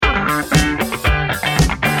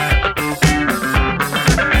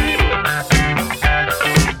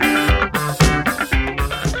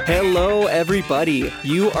everybody.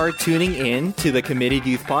 You are tuning in to the Committed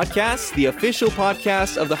Youth Podcast, the official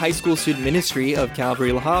podcast of the High School Student Ministry of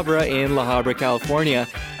Calvary La Habra in La Habra, California.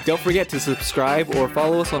 Don't forget to subscribe or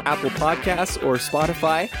follow us on Apple Podcasts or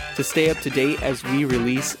Spotify to stay up to date as we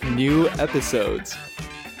release new episodes.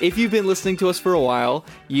 If you've been listening to us for a while,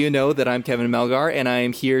 you know that I'm Kevin Melgar and I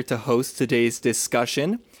am here to host today's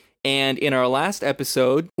discussion. And in our last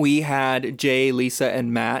episode, we had Jay, Lisa,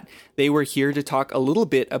 and Matt. They were here to talk a little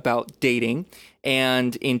bit about dating.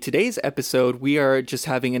 And in today's episode, we are just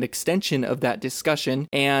having an extension of that discussion.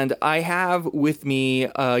 And I have with me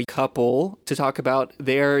a couple to talk about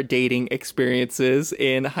their dating experiences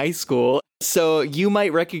in high school. So you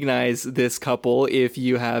might recognize this couple if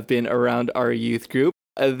you have been around our youth group.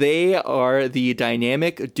 They are the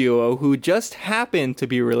dynamic duo who just happen to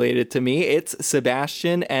be related to me. It's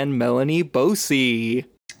Sebastian and Melanie Bosey.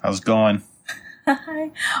 How's it going?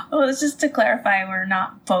 Hi. Well, it's just to clarify, we're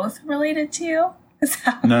not both related to you.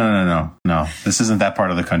 No. This isn't that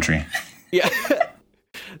part of the country. Yeah.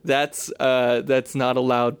 That's not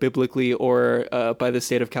allowed biblically or by the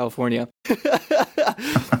state of California.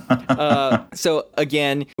 So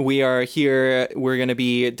again, we are here. We're going to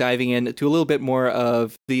be diving into a little bit more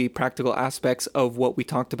of the practical aspects of what we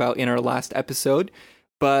talked about in our last episode.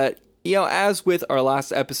 But, as with our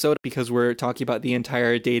last episode, because we're talking about the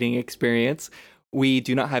entire dating experience, we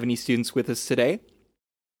do not have any students with us today.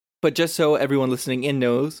 But just so everyone listening in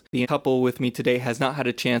knows, the couple with me today has not had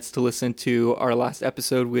a chance to listen to our last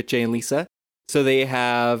episode with Jay and Lisa. So they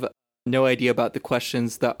have no idea about the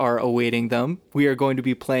questions that are awaiting them. We are going to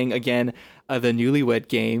be playing again the Newlywed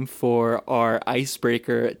Game for our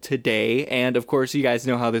icebreaker today. And of course, you guys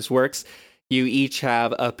know how this works. You each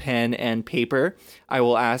have a pen and paper. I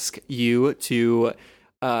will ask you to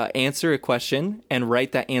answer a question and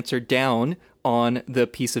write that answer down on the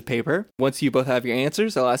piece of paper. Once you both have your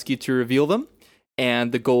answers, I'll ask you to reveal them.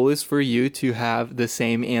 And the goal is for you to have the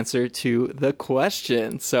same answer to the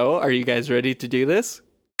question. So are you guys ready to do this?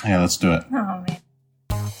 Yeah, let's do it. Oh, man.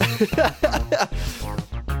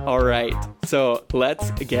 All right, so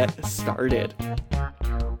let's get started.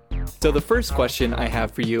 So the first question I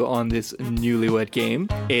have for you on this Newlywed Game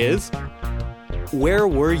is, where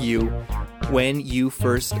were you when you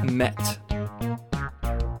first met?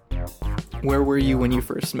 Where were you when you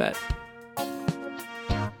first met?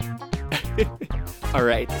 All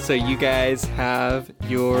right, so you guys have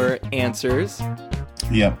your answers.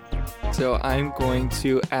 Yep. So I'm going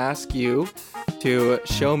to ask you to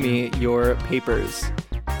show me your papers.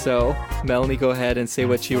 So, Melanie, go ahead and say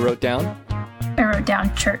what you wrote down. I wrote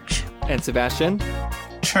down church. And Sebastian?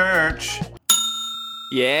 Church.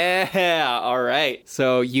 Yeah, all right.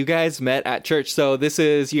 So you guys met at church. So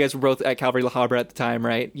you guys were both at Calvary La Habra at the time,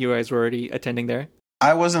 right? You guys were already attending there?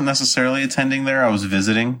 I wasn't necessarily attending there. I was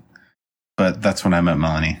visiting. But that's when I met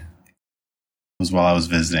Melanie. It was while I was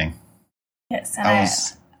visiting. Yes, and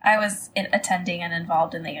I was attending and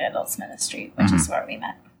involved in the adults ministry, which is where we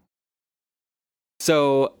met.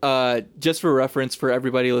 So, just for reference for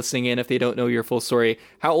everybody listening in, if they don't know your full story,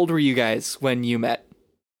 how old were you guys when you met?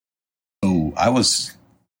 Oh,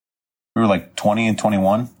 we were like 20 and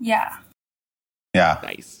 21. Yeah. Yeah.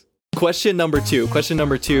 Nice. Question number two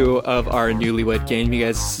of our Newlywed Game. You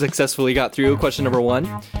guys successfully got through question number one.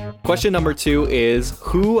 Question number two is,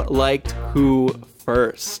 who liked who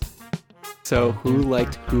first? So who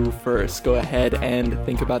liked who first? Go ahead and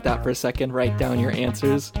think about that for a second. Write down your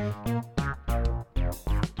answers.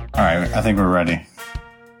 All right, I think we're ready.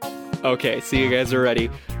 Okay, so you guys are ready.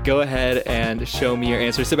 Go ahead and show me your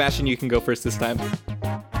answer. Sebastian, you can go first this time.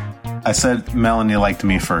 I said Melanie liked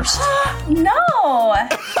me first. No!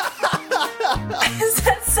 I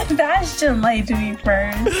said Sebastian liked me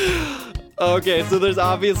first. Okay, so there's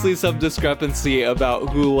obviously some discrepancy about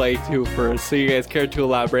who liked who first. So you guys care to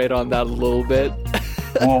elaborate on that a little bit?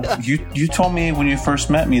 Well, you told me when you first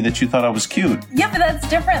met me that you thought I was cute. Yeah, but that's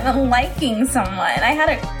different than liking someone. I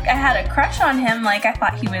had a crush on him. Like, I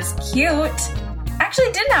thought he was cute. I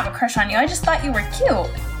actually didn't have a crush on you. I just thought you were cute.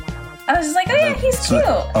 I was just like, oh yeah, he's cute.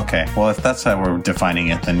 Okay, well, if that's how we're defining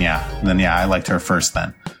it, then yeah, I liked her first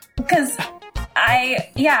then. Because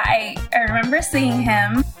I remember seeing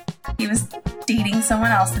him. He was dating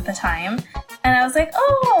someone else at the time. And I was like,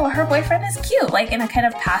 oh, her boyfriend is cute. Like, in a kind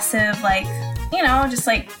of passive, like, just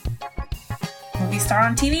like movie star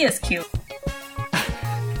on TV is cute.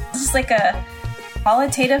 It's just like a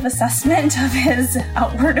qualitative assessment of his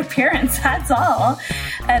outward appearance, that's all.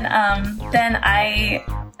 And then I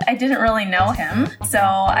didn't really know him, so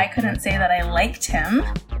I couldn't say that I liked him.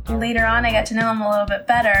 Later on, I got to know him a little bit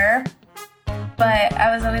better. But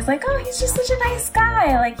I was always like, oh, he's just such a nice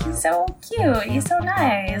guy. Like, he's so cute. He's so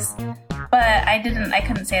nice. but I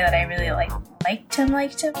couldn't say that I really liked him.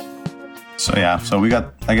 So yeah,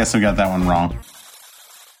 I guess we got that one wrong.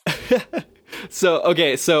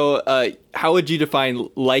 So how would you define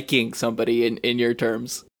liking somebody in your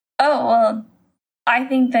terms? Oh, well, I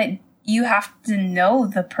think that you have to know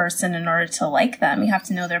the person in order to like them. You have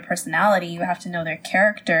to know their personality. You have to know their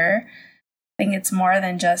character. I think it's more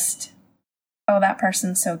than just, oh, that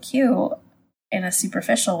person's so cute in a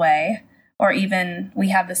superficial way, or even we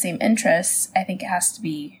have the same interests. I think it has to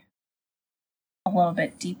be a little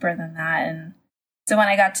bit deeper than that. And so when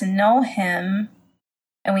I got to know him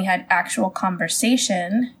and we had actual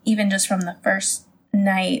conversation, even just from the first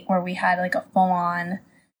night where we had like a full-on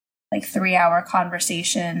 3-hour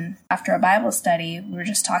conversation after a Bible study, we were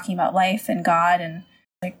just talking about life and God, and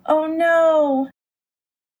like, oh no,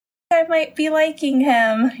 I might be liking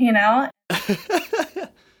him,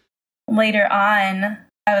 Later on,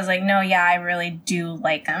 I was like, no, yeah, I really do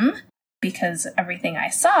like him, because everything I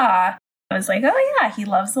saw, I was like, oh yeah, he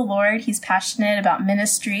loves the Lord, he's passionate about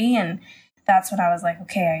ministry, and that's when I was like,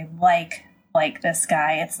 okay, I like this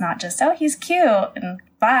guy. It's not just, oh, he's cute and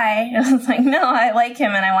bye. I was like, no, I like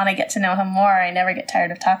him and I want to get to know him more. I never get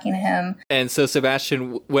tired of talking to him. And so,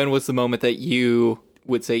 Sebastian, when was the moment that you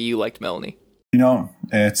would say you liked Melanie?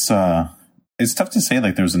 It's tough to say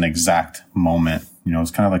like there's an exact moment.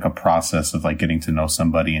 It's kind of like a process of like getting to know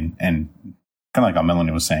somebody and kind of like how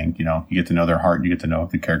Melanie was saying, you get to know their heart, you get to know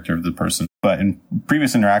the character of the person. But in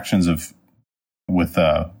previous interactions with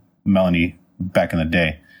Melanie back in the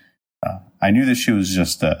day, I knew that she was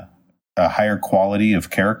just a higher quality of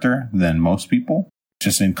character than most people.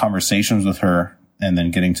 Just in conversations with her and then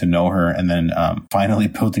getting to know her and then finally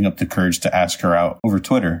building up the courage to ask her out over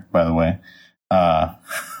Twitter, by the way.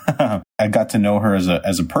 I got to know her as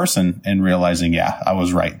a person and realizing, yeah, I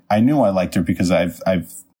was right. I knew I liked her because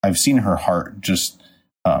I've seen her heart, just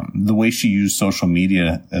the way she used social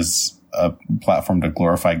media as a platform to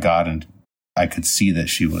glorify God, and I could see that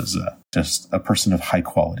she was just a person of high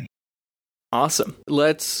quality. Awesome.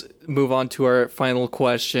 Let's move on to our final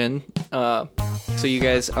question. So you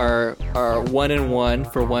guys are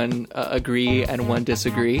 1-1 for one agree and one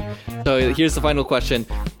disagree. So here's the final question.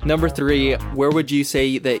 Number 3, where would you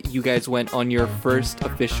say that you guys went on your first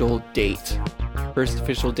official date? First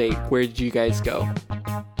official date. Where did you guys go?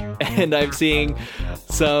 And I'm seeing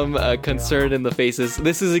some concern in the faces.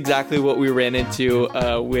 This is exactly what we ran into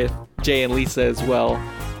with Jay and Lisa as well.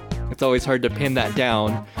 It's always hard to pin that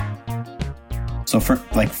down. So for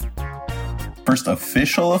first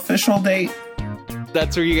official date?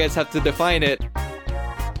 That's where you guys have to define it.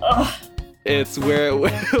 Ugh. It's where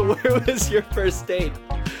was your first date?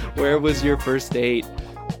 Where was your first date?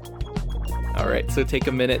 All right, so take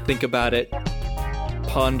a minute, think about it,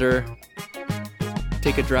 ponder,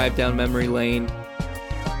 take a drive down memory lane,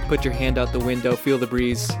 put your hand out the window, feel the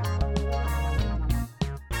breeze.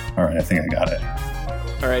 All right, I think I got it.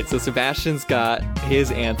 All right, so Sebastian's got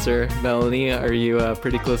his answer. Melanie, are you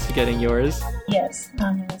pretty close to getting yours? Yes,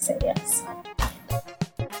 I'm going to say yes.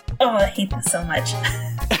 Oh, I hate this so much.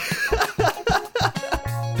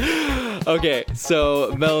 Okay,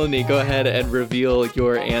 so Melanie, go ahead and reveal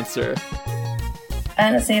your answer.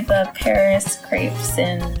 I'm going to say the Paris Crepes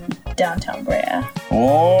in downtown Brea.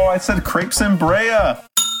 Oh, I said crepes in Brea.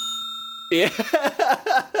 Yeah.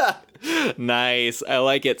 Nice. I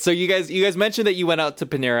like it. So you guys mentioned that you went out to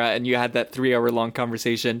Panera and you had that 3-hour long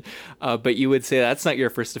conversation, but you would say that's not your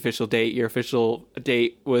first official date. Your official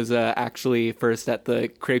date was actually first at the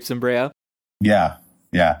Crepes in Brea. Yeah.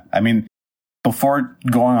 I mean, before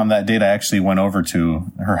going on that date, I actually went over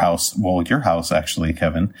to her house. Well, your house, actually,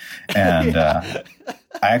 Kevin. And I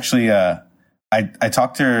actually, I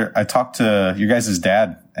talked to her. I talked to your guys'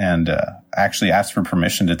 dad and actually asked for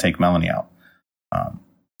permission to take Melanie out.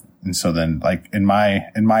 And so then, like, in my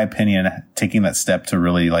opinion, taking that step to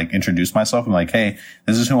really like introduce myself, I'm like, hey,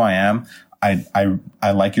 this is who I am.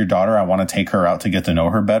 I like your daughter. I want to take her out to get to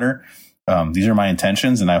know her better. These are my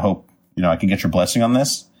intentions, and I hope I can get your blessing on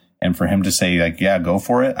this. And for him to say like, yeah, go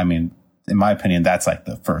for it. I mean, in my opinion, that's like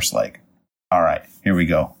the first all right, here we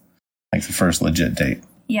go. Like the first legit date.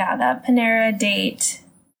 Yeah, that Panera date.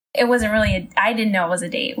 It wasn't really I didn't know it was a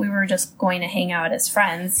date. We were just going to hang out as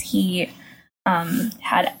friends. He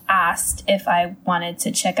had asked if I wanted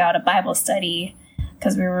to check out a Bible study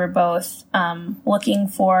because we were both looking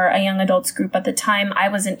for a young adults group. At the time, I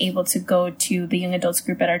wasn't able to go to the young adults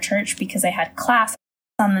group at our church because I had class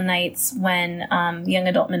on the nights when the young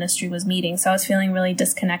adult ministry was meeting. So I was feeling really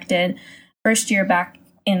disconnected. First year back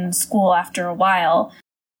in school after a while.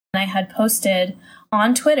 And I had posted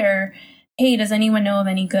on Twitter, hey, does anyone know of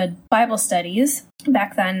any good Bible studies?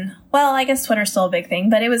 Back then, well, I guess Twitter's still a big thing,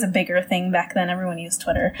 but it was a bigger thing back then. Everyone used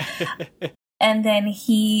Twitter. And then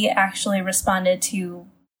he actually responded to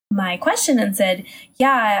my question and said,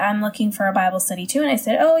 yeah, I'm looking for a Bible study too. And I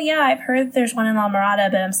said, oh yeah, I've heard there's one in La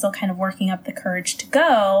Mirada, but I'm still kind of working up the courage to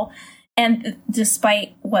go. And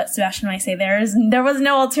despite what Sebastian might say, there was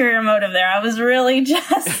no ulterior motive there. I was really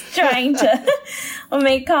just trying to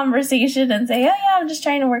make conversation and say, oh yeah, I'm just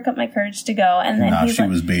trying to work up my courage to go. And then she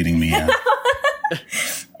was baiting me. Yeah.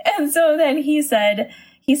 And so then he said,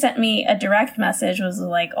 he sent me a direct message, was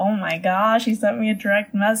like, oh my gosh, he sent me a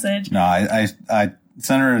direct message. No, I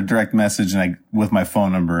sent her a direct message with my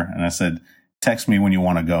phone number, and I said, text me when you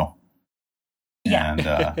want to go. Yeah.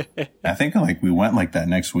 And I think like we went like that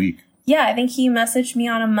next week. Yeah, I think he messaged me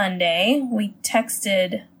on a Monday. We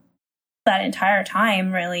texted that entire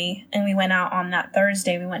time, really. And we went out on that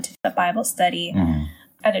Thursday. We went to the Bible study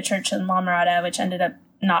at a church in La Mirada, which ended up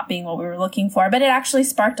not being what we were looking for. But it actually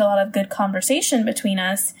sparked a lot of good conversation between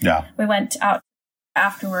us. Yeah. We went out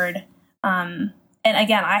afterward. And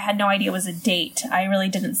again, I had no idea it was a date. I really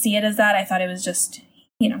didn't see it as that. I thought it was just,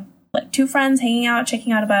 like two friends hanging out,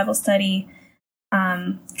 checking out a Bible study.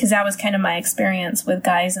 Because that was kind of my experience with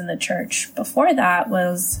guys in the church. Before that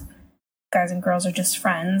was guys and girls are just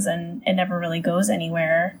friends, and it never really goes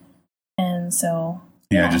anywhere. And so,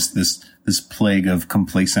 yeah. Just this plague of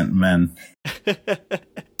complacent men,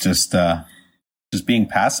 just being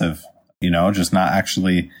passive, just not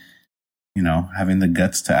actually, having the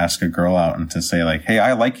guts to ask a girl out and to say like, hey,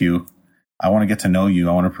 I like you. I want to get to know you.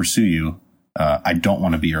 I want to pursue you. I don't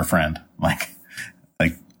want to be your friend. Like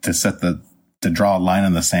to draw a line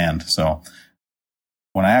in the sand. So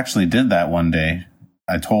when I actually did that one day,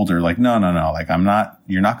 I told her like, no, like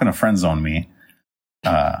you're not going to friend zone me.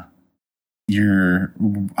 I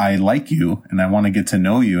like you and I want to get to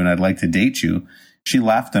know you and I'd like to date you. She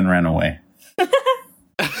laughed and ran away.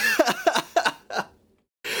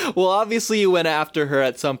 Well, obviously you went after her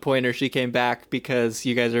at some point, or she came back because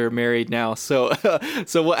you guys are married now. So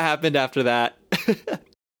what happened after that?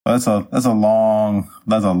 That's a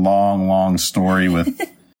long story with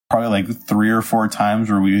probably like 3 or 4 times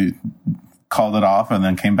where we called it off and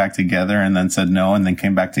then came back together and then said no and then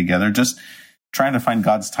came back together, just trying to find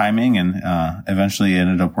God's timing, and eventually it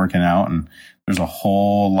ended up working out. And there's a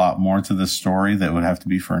whole lot more to this story that would have to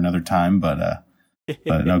be for another time, but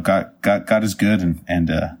no, God is good,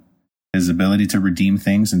 and his ability to redeem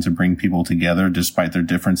things and to bring people together despite their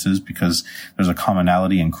differences because there's a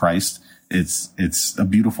commonality in Christ. It's a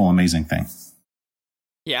beautiful, amazing thing.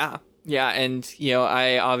 Yeah. And,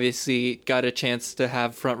 I obviously got a chance to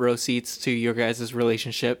have front row seats to your guys'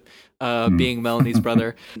 relationship, being Melanie's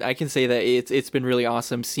brother. I can say that it's been really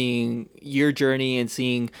awesome seeing your journey and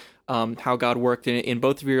seeing how God worked in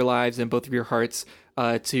both of your lives and both of your hearts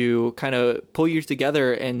to kind of pull you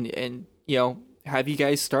together and have you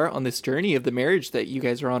guys start on this journey of the marriage that you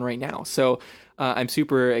guys are on right now. So I'm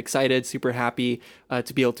super excited, super happy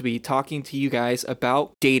to be able to be talking to you guys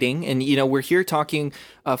about dating. And, we're here talking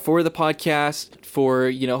for the podcast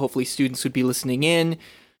for, hopefully students would be listening in.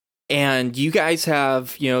 And you guys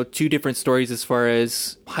have, 2 different stories as far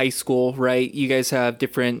as high school, right? You guys have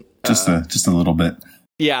different... Just a little bit.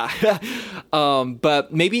 Yeah.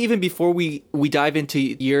 But maybe even before we dive into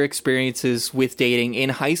your experiences with dating in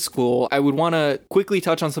high school, I would want to quickly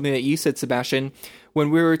touch on something that you said, Sebastian. When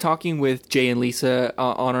we were talking with Jay and Lisa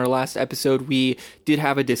on our last episode, we did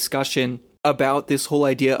have a discussion about this whole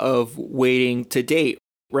idea of waiting to date,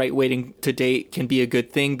 right? Waiting to date can be a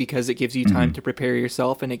good thing because it gives you time to prepare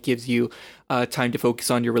yourself, and it gives you time to focus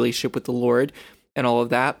on your relationship with the Lord and all of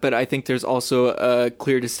that. But I think there's also a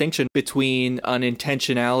clear distinction between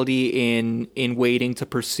unintentionality in waiting to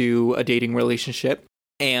pursue a dating relationship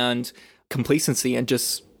and complacency and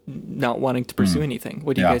just not wanting to pursue anything.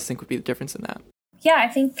 What do you guys think would be the difference in that? Yeah, I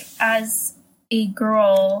think as a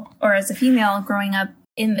girl or as a female growing up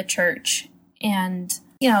in the church and,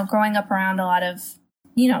 growing up around a lot of,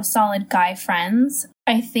 solid guy friends,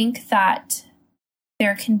 I think that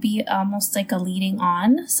there can be almost like a leading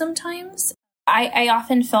on sometimes. I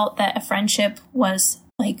often felt that a friendship was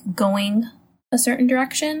like going a certain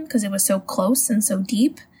direction because it was so close and so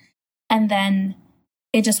deep, and then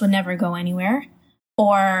it just would never go anywhere.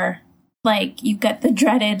 Or like you get the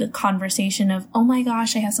dreaded conversation of, oh my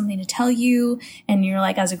gosh, I have something to tell you. And you're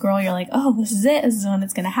like, as a girl, you're like, oh, this is it. This is when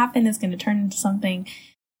it's going to happen. It's going to turn into something.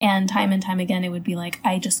 And time again, it would be like,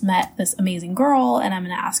 I just met this amazing girl and I'm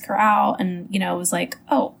going to ask her out. And, it was like,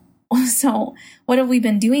 oh, so what have we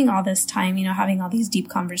been doing all this time? Having all these deep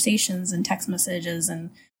conversations and text messages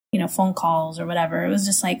and, phone calls or whatever. It was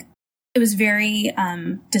just like, it was very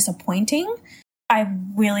disappointing. I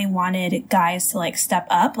really wanted guys to like step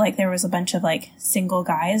up. Like there was a bunch of like single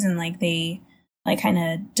guys and like they like kind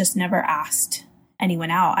of just never asked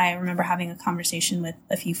anyone out. I remember having a conversation with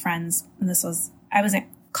a few friends, and I was in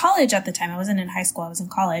college at the time. I wasn't in high school. I was in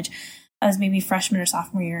college. I was maybe freshman or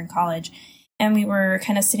sophomore year in college. And we were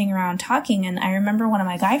kind of sitting around talking. And I remember one of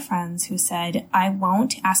my guy friends who said, I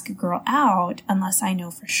won't ask a girl out unless I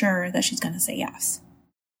know for sure that she's going to say yes.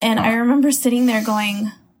 And I remember sitting there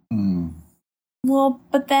going, well,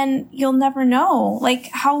 but then you'll never know. Like,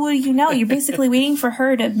 how will you know? You're basically waiting for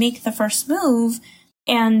her to make the first move.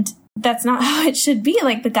 And that's not how it should be.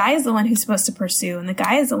 Like, the guy is the one who's supposed to pursue, and the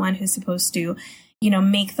guy is the one who's supposed to, you know,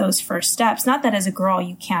 make those first steps. Not that as a girl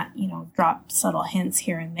you can't, you know, drop subtle hints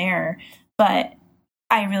here and there, but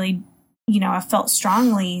I really, you know, I felt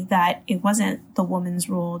strongly that it wasn't the woman's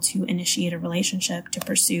role to initiate a relationship, to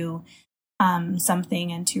pursue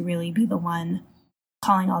something, and to really be the one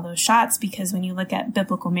calling all those shots. Because when you look at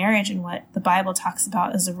biblical marriage and what the Bible talks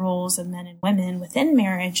about as the roles of men and women within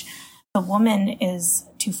marriage, the woman is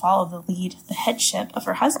to follow the lead, the headship of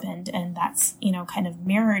her husband. And that's, you know, kind of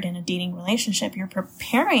mirrored in a dating relationship. You're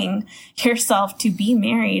preparing yourself to be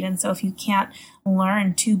married. And so if you can't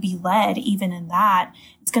learn to be led, even in that,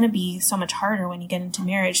 it's going to be so much harder when you get into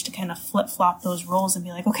marriage to kind of flip flop those roles and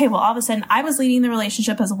be like, okay, well, all of a sudden I was leading the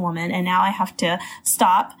relationship as a woman, and now I have to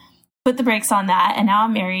stop, put the brakes on that. And now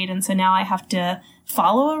I'm married. And so now I have to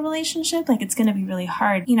follow a relationship. Like, it's going to be really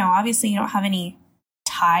hard. You know, obviously you don't have any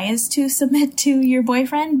ties to submit to your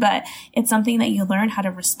boyfriend, but it's something that you learn how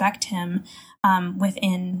to respect him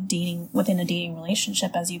within a dating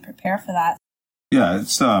relationship as you prepare for that. Yeah,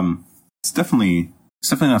 it's definitely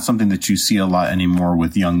not something that you see a lot anymore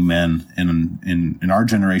with young men in our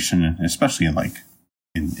generation, and especially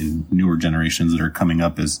in newer generations that are coming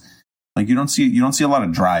up. Is like you don't see a lot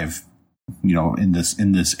of drive, you know, in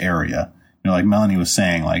this area. You know, like Melanie was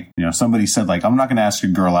saying, like, you know, somebody said, like, I'm not going to ask a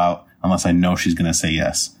girl out unless I know she's going to say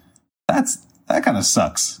yes. That kind of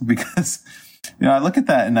sucks, because, you know, I look at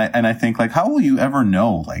that and I think, like, how will you ever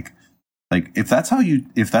know? Like if that's how you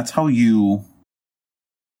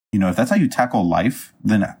tackle life,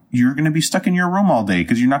 then you're going to be stuck in your room all day,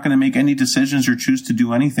 because you're not going to make any decisions or choose to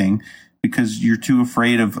do anything because you're too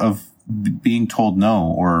afraid of being told no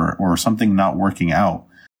or something not working out.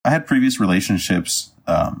 I had previous relationships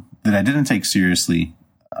that I didn't take seriously.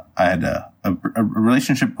 I had a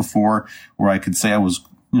relationship before where I could say I was,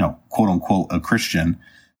 you know, quote unquote, a Christian,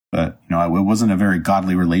 but, you know, it wasn't a very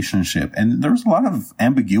godly relationship. And there was a lot of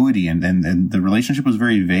ambiguity, and the relationship was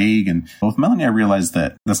very vague. And with Melanie, I realized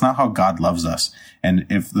that that's not how God loves us. And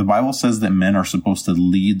if the Bible says that men are supposed to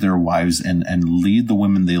lead their wives and lead the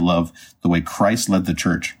women they love the way Christ led the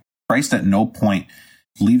church, Christ at no point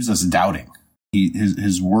leaves us doubting.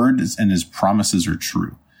 His word and his promises are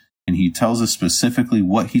true. And he tells us specifically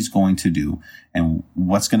what he's going to do and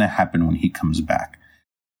what's going to happen when he comes back.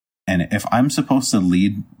 And if I'm supposed to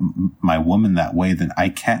lead my woman that way, then I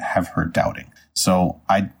can't have her doubting. So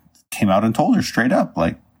I came out and told her straight up,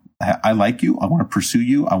 like, I like you. I want to pursue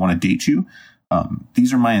you. I want to date you.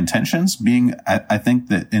 These are my intentions. I think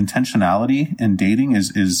that intentionality in dating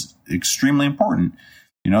is extremely important.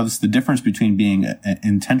 You know, this is the difference between being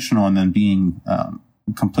intentional and then being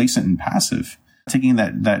complacent and passive. Taking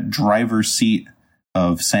that driver's seat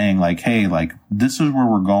of saying, like, hey, like, this is where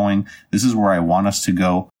we're going. This is where I want us to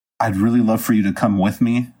go. I'd really love for you to come with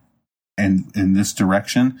me and in this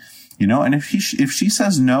direction, you know. And if she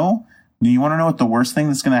says no, you want to know what the worst thing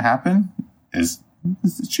that's going to happen is?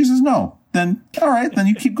 She says no. Then all right, then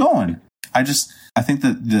you keep going. I think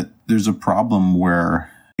that there's a problem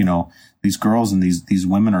where, you know, these girls and these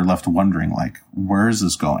women are left wondering, like, where is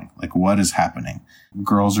this going? Like, what is happening?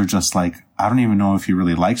 Girls are just like, I don't even know if he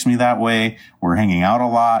really likes me that way. We're hanging out a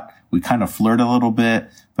lot. We kind of flirt a little bit,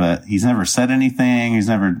 but he's never said anything. He's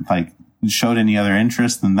never, like, showed any other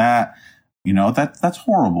interest than that. You know, that's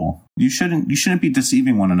horrible. You shouldn't be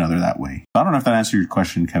deceiving one another that way. I don't know if that answered your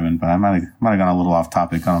question, Kevin, but I might have gone a little off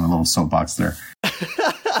topic on a little soapbox there.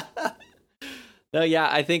 No, yeah,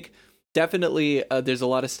 I think definitely there's a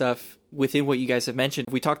lot of stuff within what you guys have mentioned.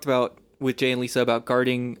 We talked about with Jay and Lisa about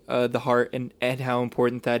guarding the heart and how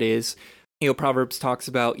important that is. You know, Proverbs talks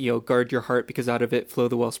about, you know, guard your heart because out of it flow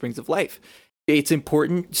the well springs of life. It's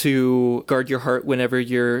important to guard your heart whenever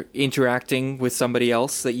you're interacting with somebody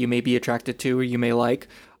else that you may be attracted to or you may like.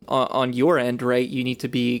 On your end, right, you need to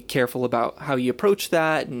be careful about how you approach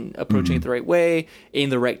that and approaching it the right way, in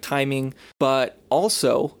the right timing. But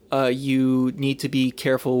also, you need to be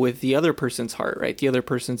careful with the other person's heart, right? The other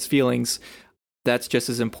person's feelings. That's just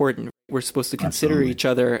as important. We're supposed to consider each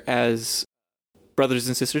other as brothers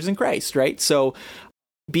and sisters in Christ, right? So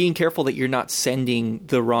being careful that you're not sending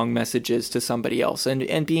the wrong messages to somebody else,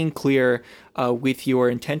 and being clear with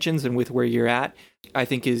your intentions and with where you're at, I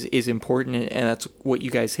think is important, and that's what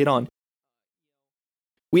you guys hit on.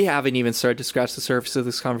 We haven't even started to scratch the surface of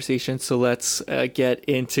this conversation, so let's get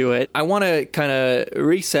into it. I want to kind of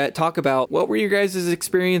reset, talk about what were your guys'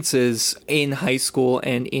 experiences in high school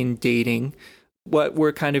and in dating. What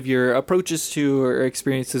were kind of your approaches to or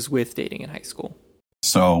experiences with dating in high school?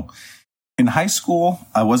 So in high school,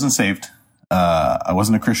 I wasn't saved. I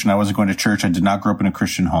wasn't a Christian. I wasn't going to church. I did not grow up in a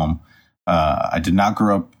Christian home. I did not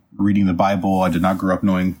grow up reading the Bible. I did not grow up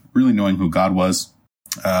really knowing who God was.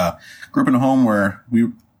 Grew up in a home where we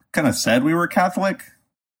kind of said we were Catholic,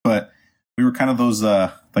 but we were kind of those,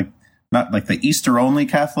 not like the Easter only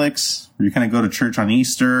Catholics, where you kind of go to church on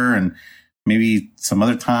Easter and maybe some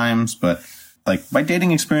other times. But like my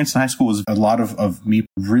dating experience in high school was a lot of me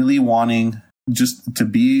really wanting just to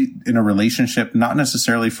be in a relationship, not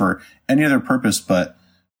necessarily for any other purpose, but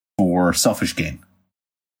for selfish gain.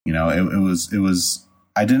 You know, it was,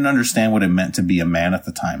 I didn't understand what it meant to be a man at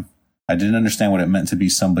the time. I didn't understand what it meant to be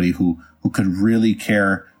somebody who could really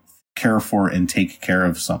care for and take care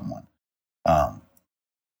of someone.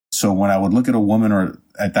 So when I would look at a woman, or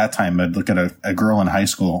at that time, I'd look at a girl in high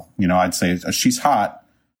school, you know, I'd say, she's hot,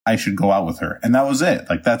 I should go out with her. And that was it.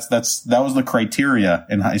 Like that was the criteria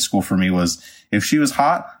in high school for me, was if she was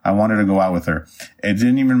hot, I wanted to go out with her. It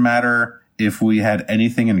didn't even matter if we had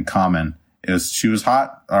anything in common. She was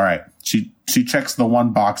hot. All right. She checks the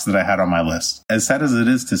one box that I had on my list. As sad as it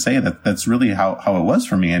is to say that, that's really how it was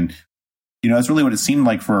for me. And, you know, that's really what it seemed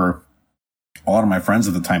like for a lot of my friends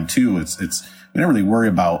at the time too. We didn't really worry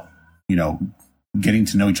about, you know, getting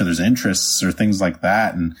to know each other's interests or things like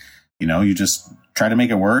that. And, you know, you just try to make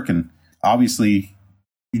it work. And obviously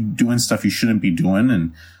you're doing stuff you shouldn't be doing.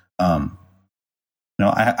 And, you know,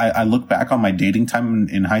 I look back on my dating time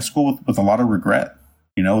in high school with a lot of regret,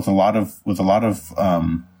 you know, with a lot of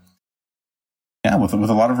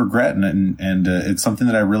regret. And it's something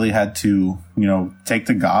that I really had to, you know, take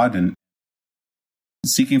to God, and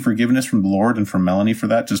seeking forgiveness from the Lord and from Melanie for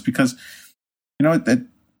that, just because, you know,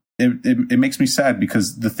 it makes me sad,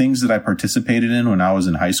 because the things that I participated in when I was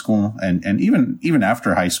in high school, and even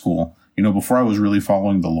after high school, you know, before I was really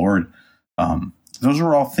following the Lord, those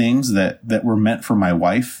were all things that were meant for my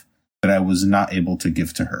wife that I was not able to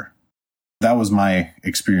give to her. That was my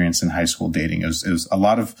experience in high school dating. It was a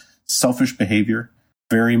lot of selfish behavior,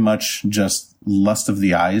 very much just lust of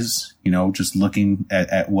the eyes, you know, just looking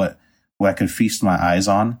at what I could feast my eyes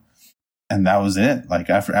on. And that was it. Like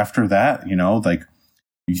after that, you know, like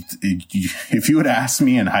if you would ask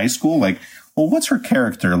me in high school, like, well, what's her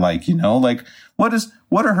character like, you know, like what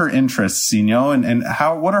are her interests, you know, and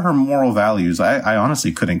what are her moral values? I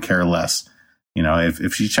honestly couldn't care less. You know,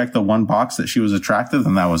 if she checked the one box that she was attractive,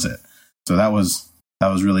 then that was it. So that was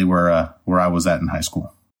really where I was at in high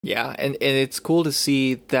school. Yeah, and it's cool to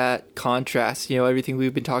see that contrast, you know, everything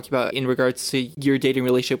we've been talking about in regards to your dating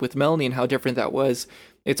relationship with Melanie and how different that was.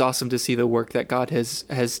 It's awesome to see the work that God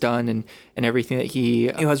has done and everything that he,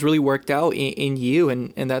 you know, has really worked out in you,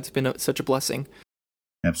 and that's been such a blessing.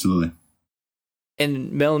 Absolutely.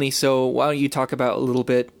 And Melanie, so why don't you talk about a little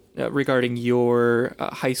bit regarding your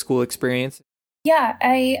high school experience? Yeah,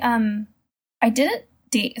 I didn't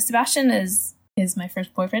date. Sebastian is my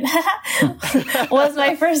first boyfriend. Was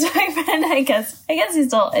my first boyfriend, I guess he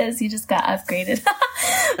still is. He just got upgraded.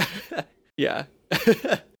 Yeah.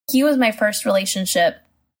 He was my first relationship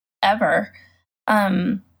ever.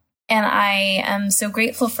 And I am so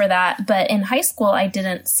grateful for that. But in high school, I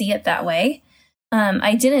didn't see it that way.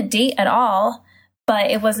 I didn't date at all, but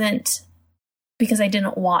it wasn't because I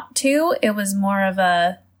didn't want to. It was more of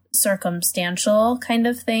a circumstantial kind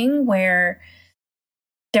of thing where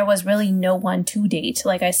there was really no one to date.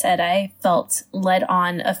 Like I said, I felt led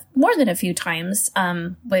on more than a few times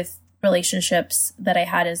with relationships that I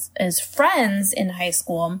had as friends in high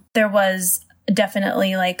school. There was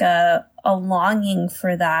definitely like a longing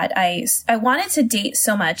for that. I wanted to date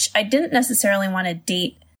so much. I didn't necessarily want to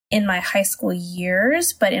date in my high school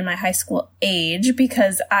years, but in my high school age,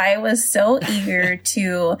 because I was so eager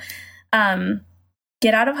to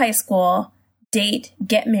get out of high school, date,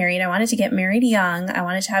 get married. I wanted to get married young. I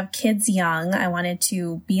wanted to have kids young. I wanted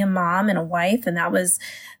to be a mom and a wife, and that was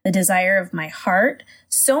the desire of my heart.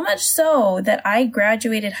 So much so that I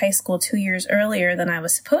graduated high school 2 years earlier than I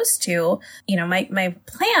was supposed to. You know, my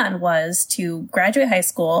plan was to graduate high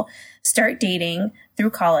school, start dating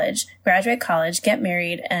through college, graduate college, get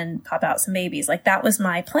married, and pop out some babies. Like, that was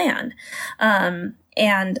my plan.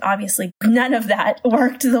 And obviously none of that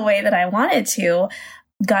worked the way that I wanted to.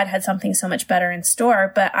 God had something so much better in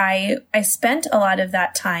store. But I spent a lot of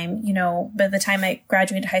that time, by the time I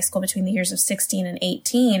graduated high school between the years of 16 and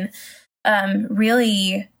 18,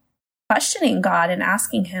 really questioning God and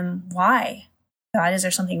asking him, why? God, is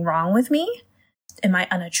there something wrong with me? Am I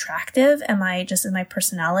unattractive? Is my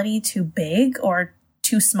personality too big or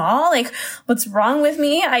too small? Like, what's wrong with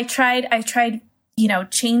me? I tried,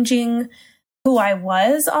 changing who I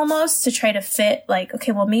was almost to try to fit, like,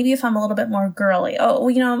 okay, well, maybe if I'm a little bit more girly,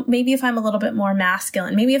 maybe if I'm a little bit more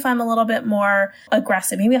masculine, maybe if I'm a little bit more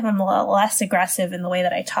aggressive, maybe if I'm a little less aggressive in the way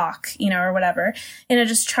that I talk, or whatever,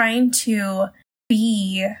 just trying to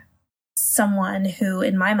be someone who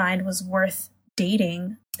in my mind was worth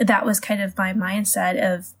dating. That was kind of my mindset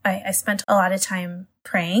of, I spent a lot of time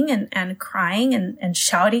praying and crying and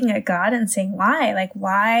shouting at God and saying, why? Like,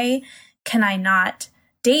 why can I not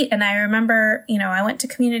date? And I remember, I went to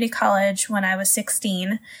community college when I was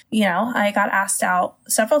 16. I got asked out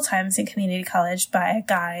several times in community college by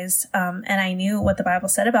guys. And I knew what the Bible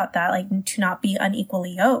said about that, like to not be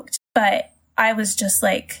unequally yoked. But I was just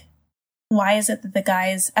like, why is it that the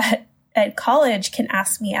guys at college can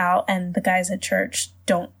ask me out and the guys at church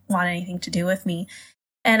don't want anything to do with me?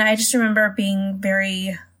 And I just remember being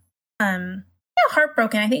very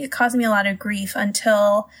heartbroken. I think it caused me a lot of grief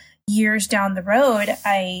until years down the road,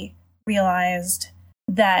 I realized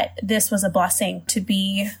that this was a blessing to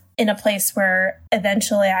be in a place where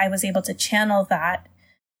eventually I was able to channel that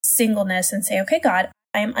singleness and say, okay, God,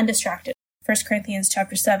 I am undistracted. 1 Corinthians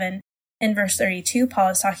chapter 7 in verse 32, Paul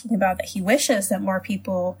is talking about that he wishes that more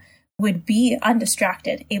people would be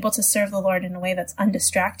undistracted, able to serve the Lord in a way that's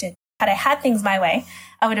undistracted. Had I had things my way,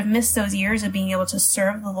 I would have missed those years of being able to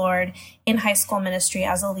serve the Lord in high school ministry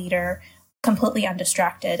as a leader, completely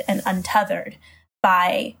undistracted and untethered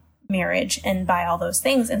by marriage and by all those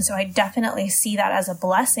things. And so I definitely see that as a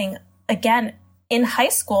blessing. Again, in high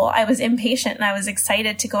school, I was impatient and I was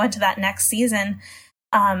excited to go into that next season.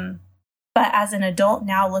 But as an adult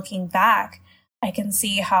now looking back, I can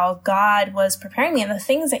see how God was preparing me and the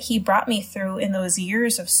things that he brought me through in those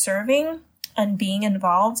years of serving and being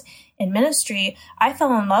involved in ministry. I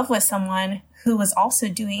fell in love with someone who was also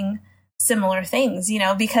doing similar things,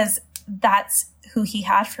 because that's who he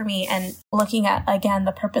had for me. And looking at, again,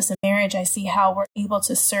 the purpose of marriage, I see how we're able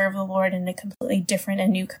to serve the Lord in a completely different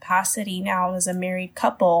and new capacity now as a married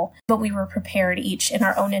couple. But we were prepared each in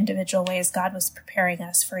our own individual ways. God was preparing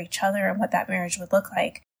us for each other and what that marriage would look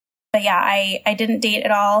like. But yeah, I didn't date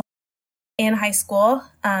at all in high school.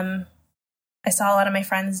 I saw a lot of my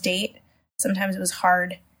friends date. Sometimes it was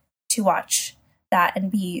hard to watch that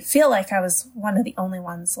and feel like I was one of the only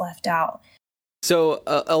ones left out. So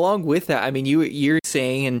along with that, I mean, you're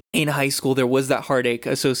saying in high school, there was that heartache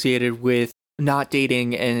associated with not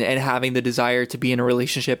dating and having the desire to be in a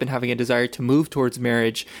relationship and having a desire to move towards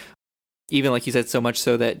marriage. Even like you said, so much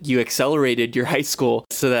so that you accelerated your high school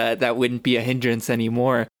so that wouldn't be a hindrance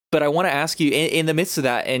anymore. But I want to ask you, in the midst of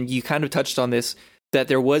that, and you kind of touched on this, that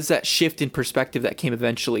there was that shift in perspective that came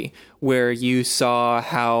eventually, where you saw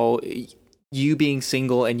how you being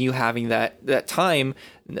single and you having that time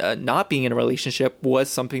not being in a relationship was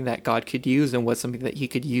something that God could use and was something that he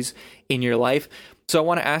could use in your life. So I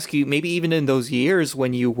want to ask you, maybe even in those years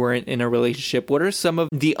when you weren't in a relationship, what are some of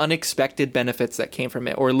the unexpected benefits that came from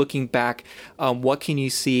it? Or looking back, what can you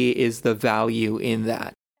see is the value in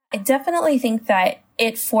that? I definitely think that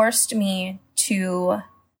it forced me to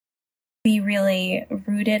be really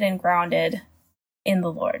rooted and grounded in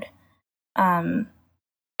the Lord.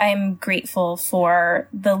 I'm grateful for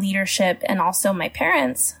the leadership and also my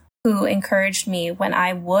parents who encouraged me when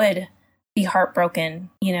I would be heartbroken,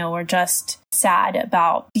 or just sad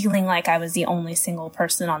about feeling like I was the only single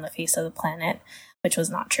person on the face of the planet, which was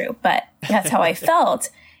not true, but that's how I felt.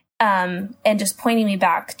 And just pointing me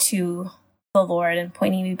back to the Lord and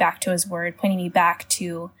pointing me back to his word, pointing me back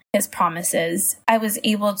to his promises. I was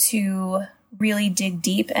able to really dig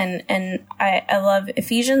deep. And I love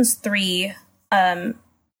Ephesians 3, the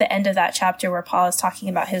end of that chapter where Paul is talking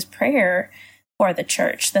about his prayer for the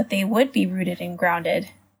church, that they would be rooted and grounded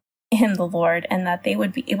in the Lord and that they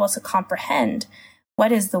would be able to comprehend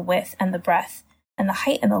what is the width and the breadth and the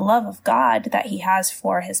height and the love of God that he has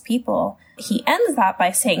for his people. He ends that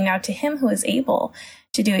by saying, now to him who is able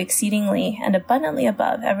to do exceedingly and abundantly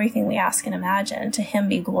above everything we ask and imagine, to him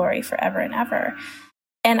be glory forever and ever.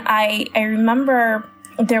 And I remember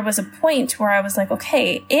there was a point where I was like,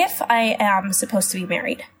 okay, if I am supposed to be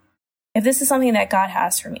married, if this is something that God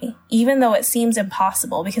has for me, even though it seems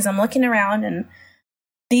impossible because I'm looking around and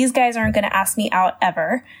these guys aren't going to ask me out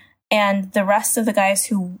ever, and the rest of the guys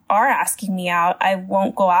who are asking me out, I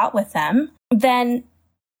won't go out with them, then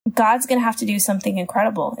God's going to have to do something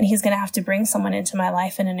incredible, and he's going to have to bring someone into my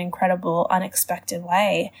life in an incredible, unexpected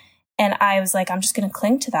way. And I was like, I'm just going to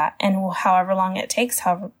cling to that. And however long it takes,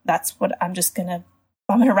 that's what I'm going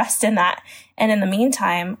to rest in that. And in the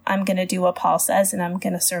meantime, I'm going to do what Paul says, and I'm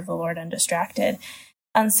going to serve the Lord undistracted.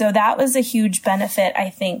 And so that was a huge benefit, I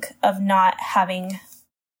think, of not having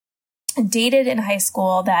dated in high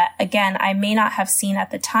school that, again, I may not have seen at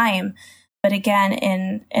the time. But again,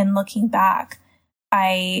 in looking back,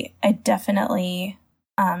 I definitely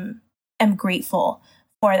am grateful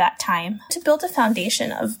for that time to build a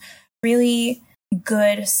foundation of really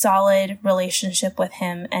good, solid relationship with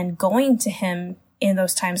him, and going to him in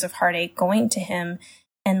those times of heartache, going to him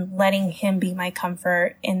and letting him be my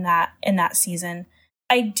comfort in that season.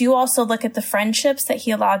 I do also look at the friendships that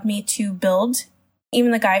he allowed me to build,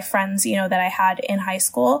 even the guy friends, that I had in high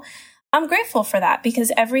school. I'm grateful for that,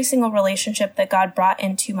 because every single relationship that God brought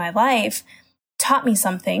into my life taught me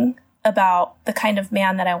something about the kind of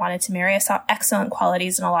man that I wanted to marry. I saw excellent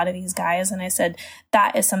qualities in a lot of these guys, and I said,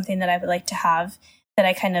 that is something that I would like to have, that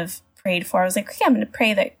I kind of prayed for. I was like, okay, I'm going to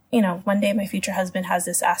pray that, one day my future husband has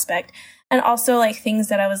this aspect. And also like things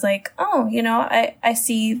that I was like, oh, I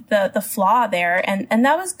see the flaw there. And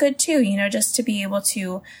that was good too, just to be able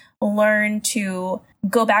to learn to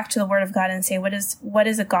go back to the Word of God and say, what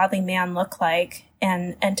does a godly man look like?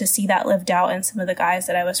 And to see that lived out in some of the guys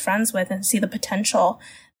that I was friends with, and see the potential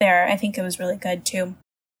there. I think it was really good too.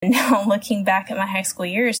 And now looking back at my high school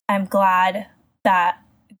years, I'm glad that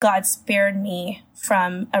God spared me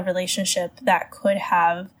from a relationship that could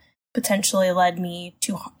have potentially led me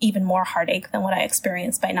to even more heartache than what I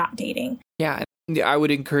experienced by not dating. Yeah, I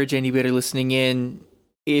would encourage anybody listening in,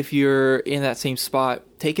 if you're in that same spot,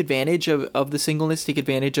 take advantage of the singleness, take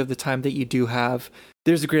advantage of the time that you do have.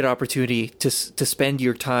 There's a great opportunity to spend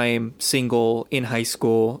your time single in high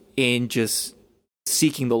school in just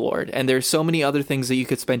seeking the Lord. And there's so many other things that you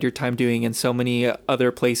could spend your time doing, and so many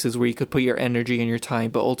other places where you could put your energy and your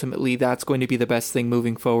time. But ultimately, that's going to be the best thing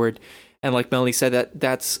moving forward. And like Melanie said,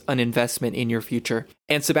 that's an investment in your future.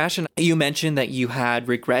 And Sebastian, you mentioned that you had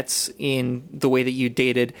regrets in the way that you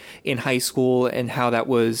dated in high school, and how that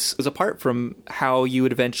was apart from how you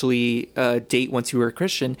would eventually date once you were a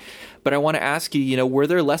Christian. But I want to ask you, were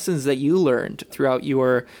there lessons that you learned throughout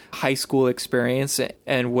your high school experience,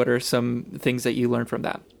 and what are some things that you learned from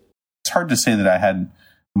that? It's hard to say that I had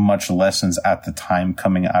much lessons at the time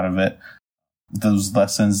coming out of it. Those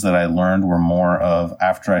lessons that I learned were more of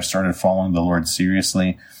after I started following the Lord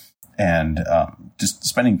seriously, and just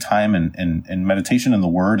spending time in meditation in the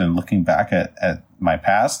Word, and looking back at my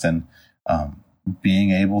past, and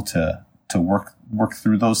being able to work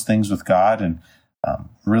through those things with God, and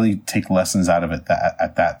really take lessons out of it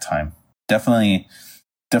at that time. Definitely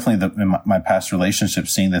my past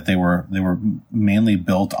relationships, seeing that they were mainly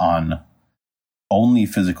built on only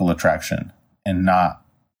physical attraction and not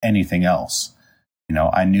anything else.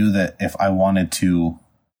 I knew that if I wanted to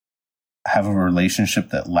have a relationship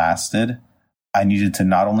that lasted, I needed to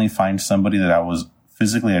not only find somebody that I was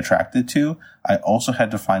physically attracted to, I also had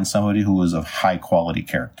to find somebody who was of high quality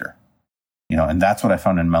character. And that's what I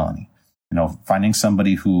found in Melanie. Finding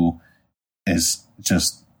somebody who is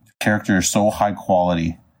just character is so high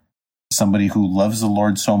quality, somebody who loves the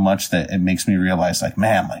Lord so much that it makes me realize,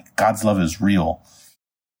 God's love is real.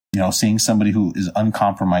 Seeing somebody who is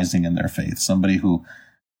uncompromising in their faith, somebody who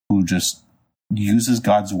just uses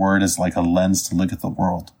God's word as like a lens to look at the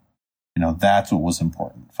world. That's what was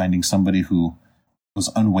important. Finding somebody who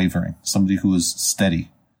was unwavering, somebody who was steady.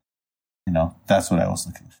 That's what I was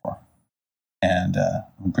looking for. And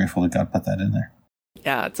I'm grateful that God put that in there.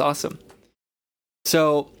 Yeah, it's awesome.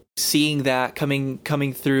 So seeing that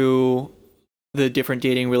coming through the different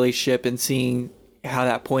dating relationship, and seeing how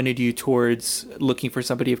that pointed you towards looking for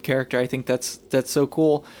somebody of character, I think that's so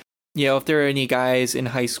cool. If there are any guys in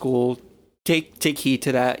high school, take heed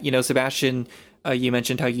to that. Sebastian, you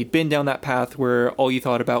mentioned how you'd been down that path where all you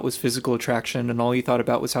thought about was physical attraction, and all you thought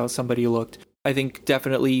about was how somebody looked. I think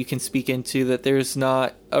definitely you can speak into that there's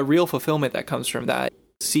not a real fulfillment that comes from that.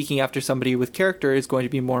 Seeking after somebody with character is going to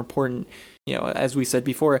be more important. As we said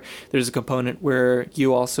before, there's a component where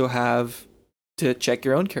you also have to check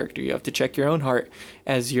your own character. You have to check your own heart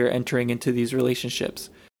as you're entering into these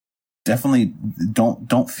relationships. Definitely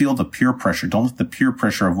don't feel the peer pressure. Don't let the peer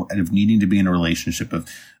pressure of needing to be in a relationship,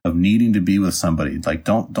 of needing to be with somebody.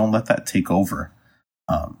 Don't let that take over.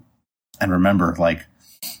 And remember,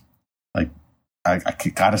 I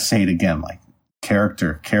gotta say it again,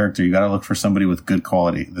 character. You gotta look for somebody with good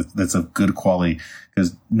quality. That's of good quality,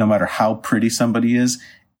 because no matter how pretty somebody is,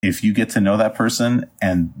 if you get to know that person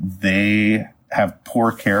and they have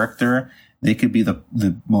poor character, They could be the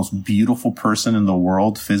most beautiful person in the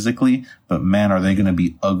world physically, but man, are they going to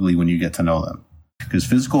be ugly when you get to know them. Because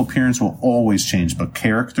physical appearance will always change, but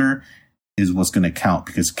character is what's going to count,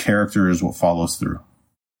 because character is what follows through.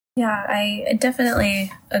 Yeah, I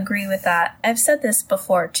definitely agree with that. I've said this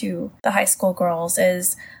before to the high school girls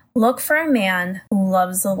is look for a man who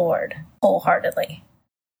loves the Lord wholeheartedly.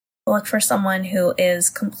 Look for someone who is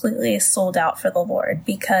completely sold out for the Lord,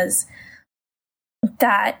 because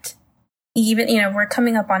that even, we're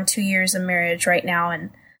coming up on 2 years of marriage right now,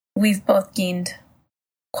 and we've both gained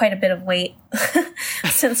quite a bit of weight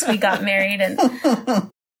since we got married. And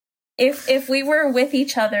if we were with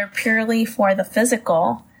each other purely for the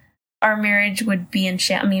physical, our marriage would be in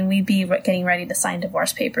shame. I mean, we'd be getting ready to sign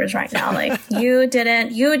divorce papers right now. Like, you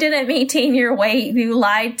didn't maintain your weight. You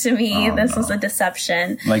lied to me. This was a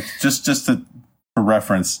deception. Like, just for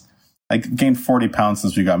reference, I gained 40 pounds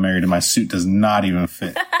since we got married, and my suit does not even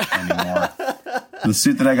fit anymore. The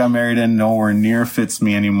suit that I got married in nowhere near fits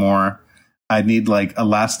me anymore. I'd need like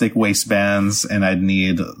elastic waistbands, and I'd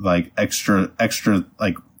need like extra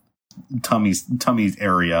like tummy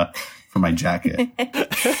area for my jacket.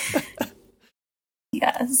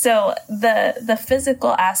 Yeah. So the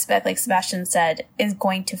physical aspect, like Sebastian said, is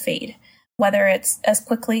going to fade, whether it's as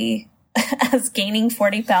quickly as gaining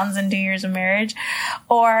 40 pounds in 2 years of marriage,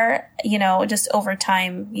 or, just over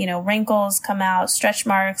time, wrinkles come out, stretch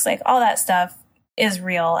marks, like all that stuff is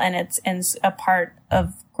real, and it's a part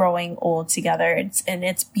of growing old together.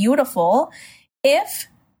 It's beautiful if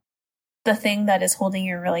the thing that is holding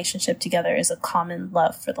your relationship together is a common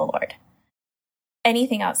love for the Lord.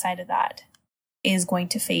 Anything outside of that is going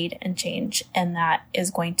to fade and change, and that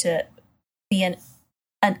is going to be an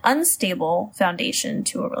unstable foundation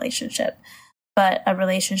to a relationship. But a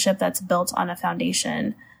relationship that's built on a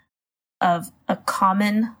foundation of a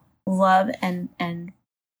common love and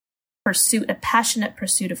pursuit, a passionate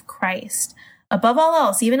pursuit of Christ, above all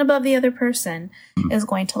else, even above the other person, is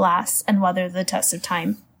going to last and weather the test of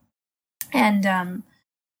time. And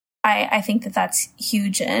I think that that's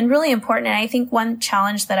huge and really important. And I think one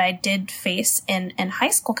challenge that I did face in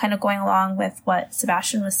high school, kind of going along with what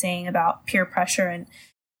Sebastian was saying about peer pressure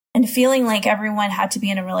and feeling like everyone had to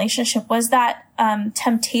be in a relationship, was that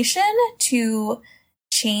temptation to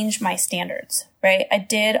change my standards, right? I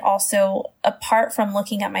did also, apart from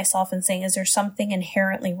looking at myself and saying, is there something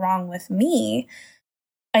inherently wrong with me?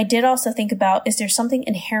 I did also think about, is there something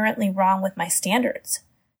inherently wrong with my standards?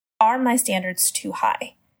 Are my standards too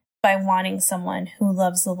high by wanting someone who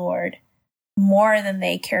loves the Lord more than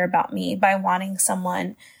they care about me, by wanting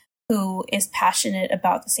someone who is passionate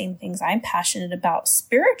about the same things I'm passionate about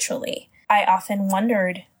spiritually? I often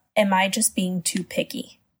wondered, am I just being too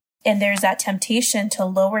picky? And there's that temptation to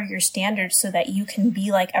lower your standards so that you can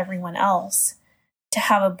be like everyone else, to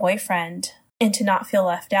have a boyfriend and to not feel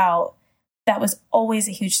left out. That was always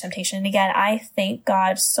a huge temptation. And again, I thank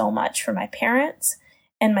God so much for my parents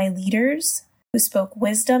and my leaders who spoke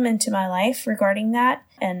wisdom into my life regarding that,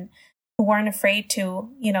 and who weren't afraid to,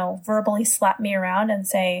 verbally slap me around and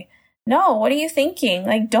say, no, what are you thinking?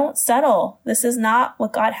 Like, don't settle. This is not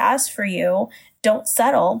what God has for you. Don't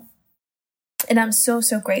settle. And I'm so,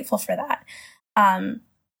 so grateful for that.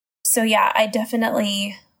 So yeah, I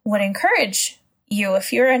definitely would encourage you,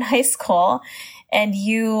 if you're in high school and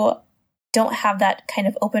you don't have that kind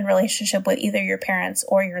of open relationship with either your parents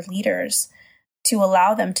or your leaders, to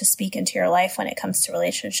allow them to speak into your life when it comes to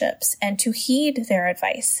relationships and to heed their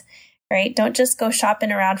advice, right? Don't just go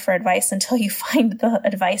shopping around for advice until you find the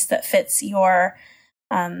advice that fits your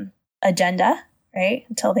agenda, right?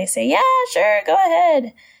 Until they say, yeah, sure, go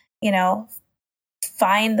ahead.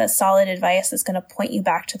 Find the solid advice that's going to point you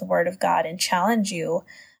back to the Word of God and challenge you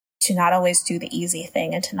to not always do the easy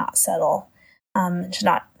thing and to not settle, to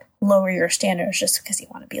not lower your standards just because you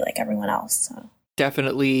want to be like everyone else. So.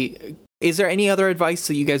 Definitely. Is there any other advice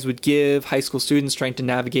that you guys would give high school students trying to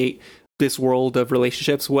navigate this world of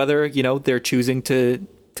relationships, whether, they're choosing to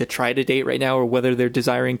try to date right now, or whether they're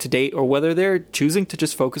desiring to date, or whether they're choosing to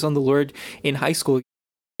just focus on the Lord in high school?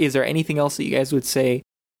 Is there anything else that you guys would say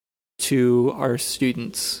to our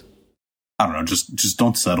students? I don't know. Just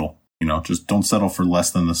don't settle. Just don't settle for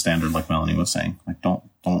less than the standard, like Melanie was saying. Like, don't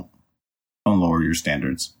lower your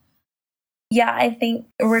standards. Yeah, I think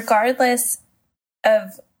regardless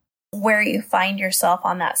of where you find yourself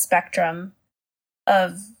on that spectrum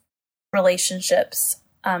of relationships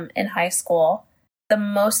in high school, the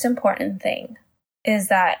most important thing is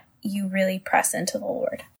that you really press into the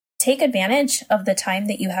Lord. Take advantage of the time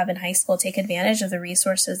that you have in high school. Take advantage of the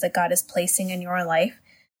resources that God is placing in your life.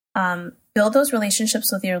 Build those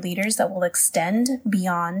relationships with your leaders that will extend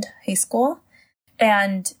beyond high school.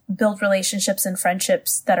 and build relationships and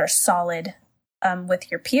friendships that are solid with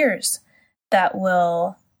your peers that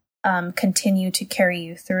will continue to carry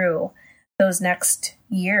you through those next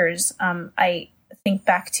years. I think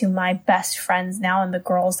back to my best friends now and the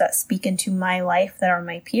girls that speak into my life that are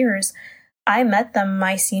my peers. I met them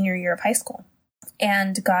my senior year of high school.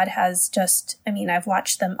 And God has just, I've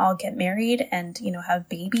watched them all get married and, have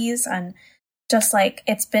babies. And just like,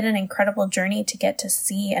 it's been an incredible journey to get to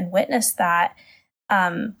see and witness that,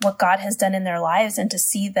 what God has done in their lives and to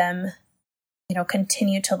see them,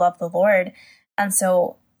 continue to love the Lord. And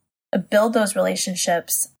so build those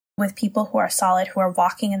relationships with people who are solid, who are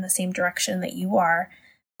walking in the same direction that you are,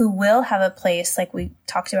 who will have a place, like we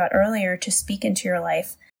talked about earlier, to speak into your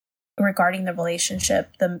life regarding the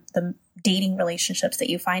relationship, the dating relationships that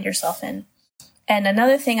you find yourself in. And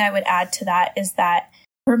another thing I would add to that is that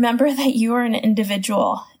remember that you are an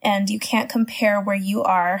individual and you can't compare where you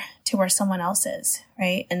are to where someone else is,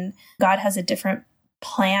 right? And God has a different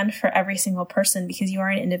plan for every single person because you are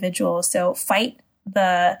an individual. So fight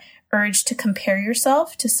the urge to compare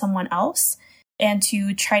yourself to someone else and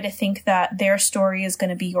to try to think that their story is going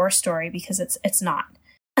to be your story, because it's not.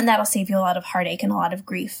 And that'll save you a lot of heartache and a lot of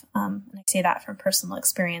grief. And I say that from personal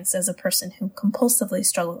experience as a person who compulsively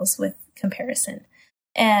struggles with comparison.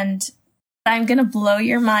 And I'm going to blow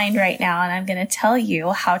your mind right now, and I'm going to tell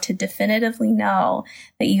you how to definitively know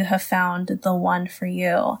that you have found the one for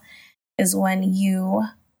you is when you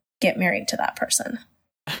get married to that person.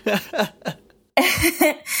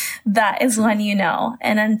 That is when you know.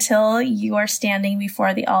 And until you are standing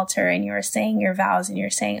before the altar and you are saying your vows and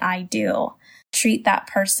you're saying, I do, treat that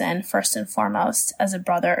person first and foremost as a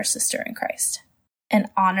brother or sister in Christ and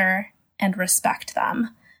honor and respect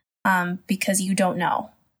them, because you don't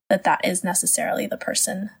know that that is necessarily the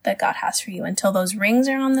person that God has for you. Until those rings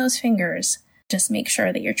are on those fingers, just make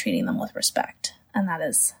sure that you're treating them with respect. And that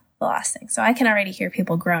is the last thing. So I can already hear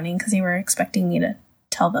people groaning because you were expecting me to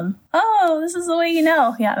tell them, oh, this is the way you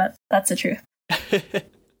know. Yeah, that's the truth.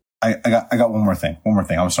 I got one more thing.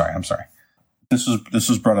 I'm sorry. This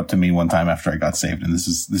was brought up to me one time after I got saved, and this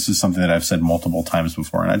is something that I've said multiple times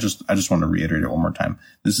before, and I just want to reiterate it one more time.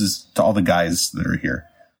 This is to all the guys that are here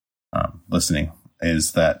listening,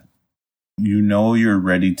 is that you're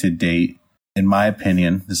ready to date. In my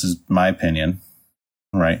opinion, this is my opinion,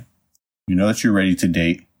 right? You know that you're ready to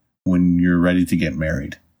date when you're ready to get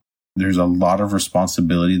married. There's a lot of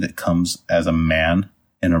responsibility that comes as a man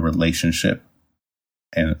in a relationship,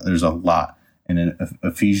 and there's a lot. And in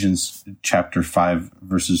Ephesians chapter 5,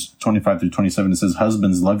 verses 25 through 27, it says,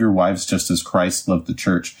 husbands, love your wives just as Christ loved the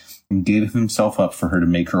church and gave himself up for her to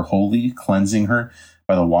make her holy, cleansing her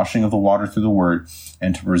by the washing of the water through the word,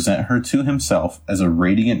 and to present her to himself as a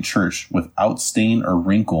radiant church without stain or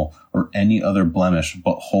wrinkle or any other blemish,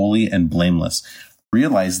 but holy and blameless.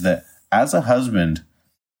 Realize that as a husband,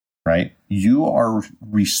 right, you are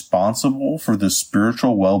responsible for the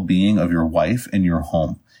spiritual well-being of your wife and your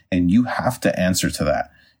home. And you have to answer to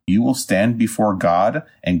that. You will stand before God,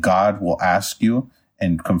 and God will ask you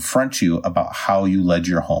and confront you about how you led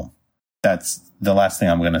your home. That's the last thing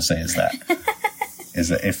I'm going to say is that. Is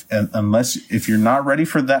that if you're not ready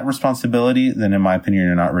for that responsibility, then in my opinion,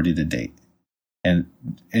 you're not ready to date. And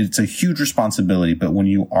it's a huge responsibility, but when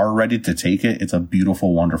you are ready to take it, it's a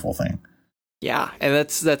beautiful, wonderful thing. Yeah, and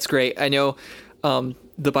that's great. I know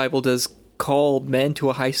the Bible does call men to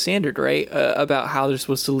a high standard, right? About how they're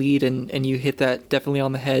supposed to lead, and you hit that definitely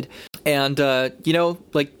on the head. And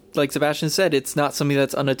like Sebastian said, it's not something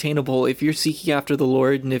that's unattainable. If you're seeking after the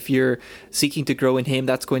Lord and if you're seeking to grow in Him,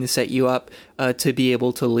 that's going to set you up to be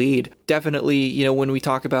able to lead. Definitely, when we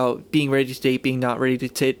talk about being ready to date, being not ready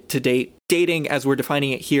to date, dating, as we're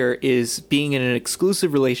defining it here, is being in an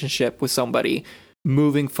exclusive relationship with somebody,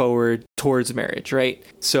 moving forward towards marriage, right?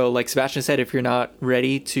 So like Sebastian said, if you're not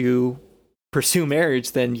ready to pursue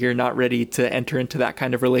marriage, then you're not ready to enter into that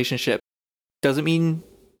kind of relationship. Doesn't mean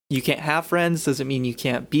you can't have friends, doesn't mean you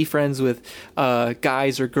can't be friends with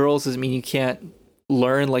guys or girls, doesn't mean you can't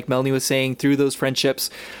learn, like Melanie was saying, through those friendships.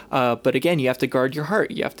 But again, you have to guard your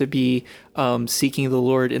heart. You have to be seeking the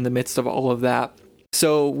Lord in the midst of all of that.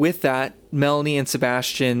 So with that, Melanie and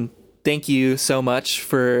Sebastian, thank you so much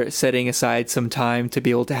for setting aside some time to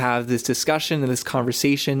be able to have this discussion and this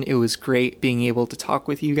conversation. It was great being able to talk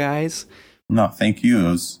with you guys. No, thank you.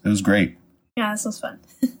 It was great. Yeah, this was fun.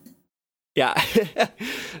 Yeah.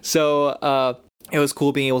 So it was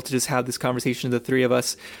cool being able to just have this conversation, the three of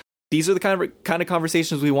us. these are the kind of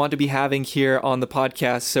conversations we want to be having here on the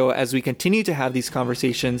podcast. So as we continue to have these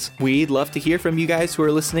conversations, we'd love to hear from you guys who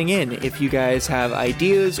are listening in. If you guys have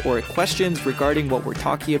ideas or questions regarding what we're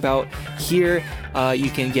talking about here, you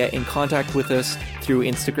can get in contact with us through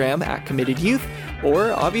Instagram at Committed Youth.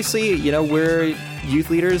 Or obviously, we're youth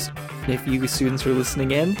leaders. If you students are listening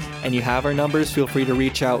in and you have our numbers, feel free to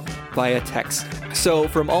reach out via text. So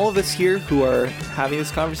from all of us here who are having this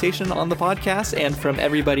conversation on the podcast and from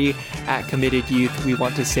everybody at Committed Youth, we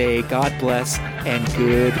want to say God bless and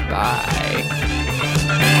goodbye.